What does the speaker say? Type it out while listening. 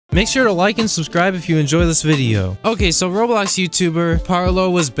Make sure to like and subscribe if you enjoy this video. Okay, so Roblox YouTuber Parlo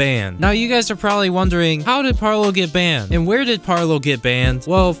was banned. Now you guys are probably wondering, how did Parlo get banned? And where did Parlo get banned?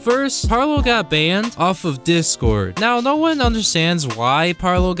 Well, first, Parlo got banned off of Discord. Now, no one understands why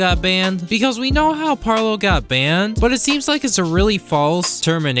Parlo got banned, because we know how Parlo got banned, but it seems like it's a really false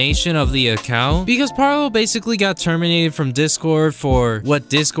termination of the account, because Parlo basically got terminated from Discord for what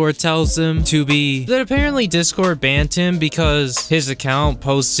Discord tells him to be. That apparently Discord banned him because his account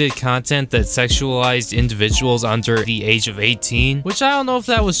posted content that sexualized individuals under the age of 18, which I don't know if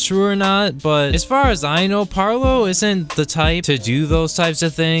that was true or not, but as far as I know, Parlo isn't the type to do those types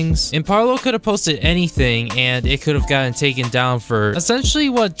of things, and Parlo could have posted anything and it could have gotten taken down for essentially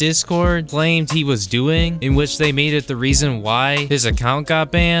what Discord claimed he was doing, in which they made it the reason why his account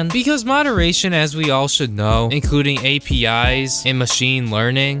got banned. Because moderation, as we all should know, including APIs and machine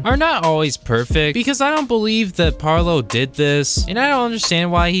learning, are not always perfect, because I don't believe that Parlo did this, and I don't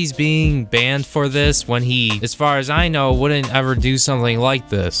understand why he's being banned for this when he, as far as I know, wouldn't ever do something like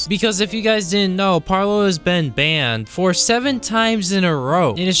this. Because if you guys didn't know, Parlo has been banned for 7 times in a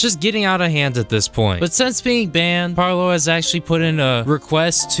row, and it's just getting out of hand at this point. But since being banned, Parlo has actually put in a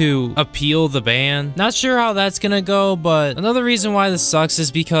request to appeal the ban. Not sure how that's gonna go, but another reason why this sucks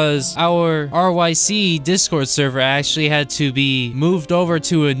is because our RYC Discord server actually had to be moved over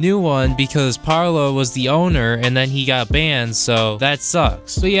to a new one because Parlo was the owner and then he got banned, so that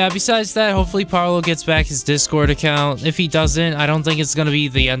sucks. But yeah, besides that, hopefully Parlo gets back his Discord account. If he doesn't, I don't think it's gonna be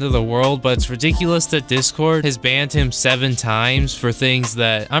the end of the world, but it's ridiculous that Discord has banned him 7 times for things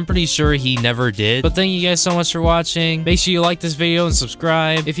that I'm pretty sure he never did. But thank you guys so much for watching. Make sure you like this video and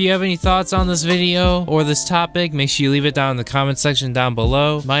subscribe. If you have any thoughts on this video or this topic, make sure you leave it down in the comment section down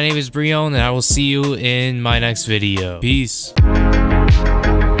below. My name is Breone, and I will see you in my next video. Peace.